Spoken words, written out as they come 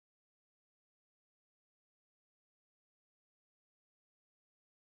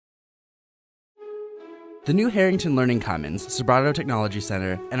The new Harrington Learning Commons, Sobrato Technology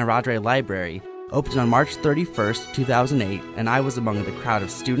Center, and Aradre Library opened on March 31st, 2008, and I was among the crowd of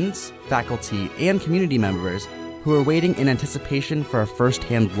students, faculty, and community members who were waiting in anticipation for a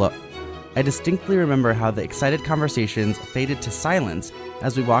first-hand look. I distinctly remember how the excited conversations faded to silence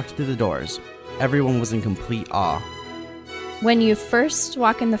as we walked through the doors. Everyone was in complete awe. When you first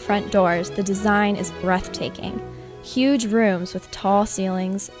walk in the front doors, the design is breathtaking. Huge rooms with tall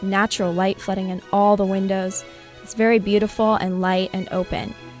ceilings, natural light flooding in all the windows. It's very beautiful and light and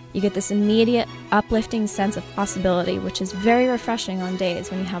open. You get this immediate, uplifting sense of possibility, which is very refreshing on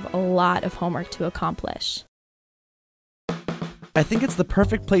days when you have a lot of homework to accomplish. I think it's the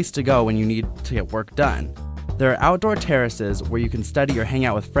perfect place to go when you need to get work done. There are outdoor terraces where you can study or hang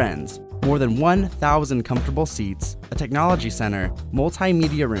out with friends, more than 1,000 comfortable seats, a technology center,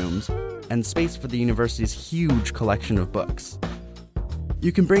 multimedia rooms, and space for the university's huge collection of books.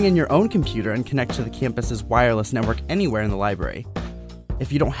 You can bring in your own computer and connect to the campus's wireless network anywhere in the library.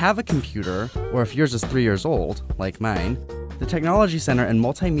 If you don't have a computer, or if yours is 3 years old, like mine, the Technology Center and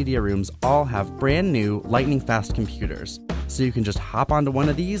multimedia rooms all have brand new lightning-fast computers, so you can just hop onto one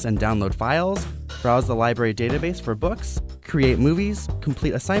of these and download files, browse the library database for books, create movies,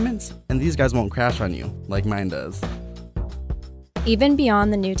 complete assignments, and these guys won't crash on you, like mine does. Even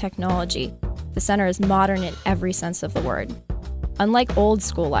beyond the new technology, the center is modern in every sense of the word. Unlike old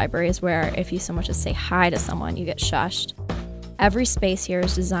school libraries where if you so much as say hi to someone, you get shushed, every space here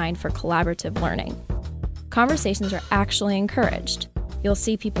is designed for collaborative learning. Conversations are actually encouraged. You'll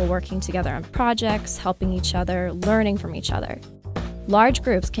see people working together on projects, helping each other, learning from each other. Large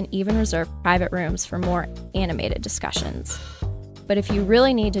groups can even reserve private rooms for more animated discussions. But if you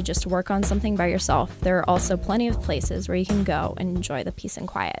really need to just work on something by yourself, there are also plenty of places where you can go and enjoy the peace and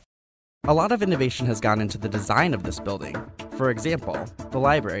quiet. A lot of innovation has gone into the design of this building. For example, the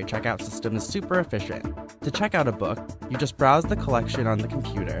library checkout system is super efficient. To check out a book, you just browse the collection on the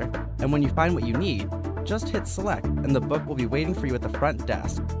computer, and when you find what you need, just hit select, and the book will be waiting for you at the front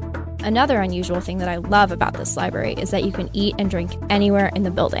desk. Another unusual thing that I love about this library is that you can eat and drink anywhere in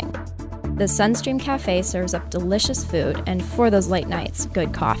the building. The Sunstream Cafe serves up delicious food, and for those late nights,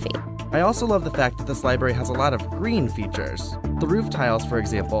 good coffee. I also love the fact that this library has a lot of green features. The roof tiles, for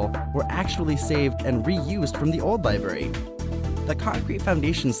example, were actually saved and reused from the old library. The concrete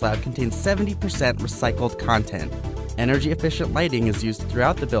foundation slab contains 70% recycled content. Energy-efficient lighting is used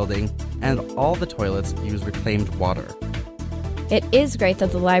throughout the building, and all the toilets use reclaimed water. It is great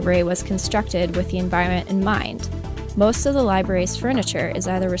that the library was constructed with the environment in mind. Most of the library's furniture is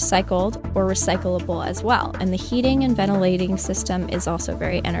either recycled or recyclable as well, and the heating and ventilating system is also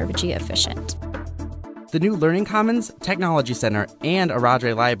very energy efficient. The new Learning Commons, Technology Center, and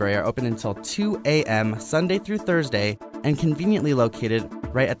Aradre Library are open until 2 a.m. Sunday through Thursday and conveniently located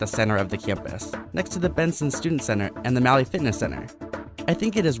right at the center of the campus, next to the Benson Student Center and the Malley Fitness Center. I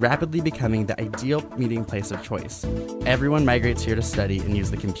think it is rapidly becoming the ideal meeting place of choice. Everyone migrates here to study and use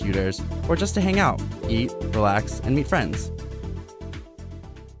the computers, or just to hang out, eat, relax, and meet friends.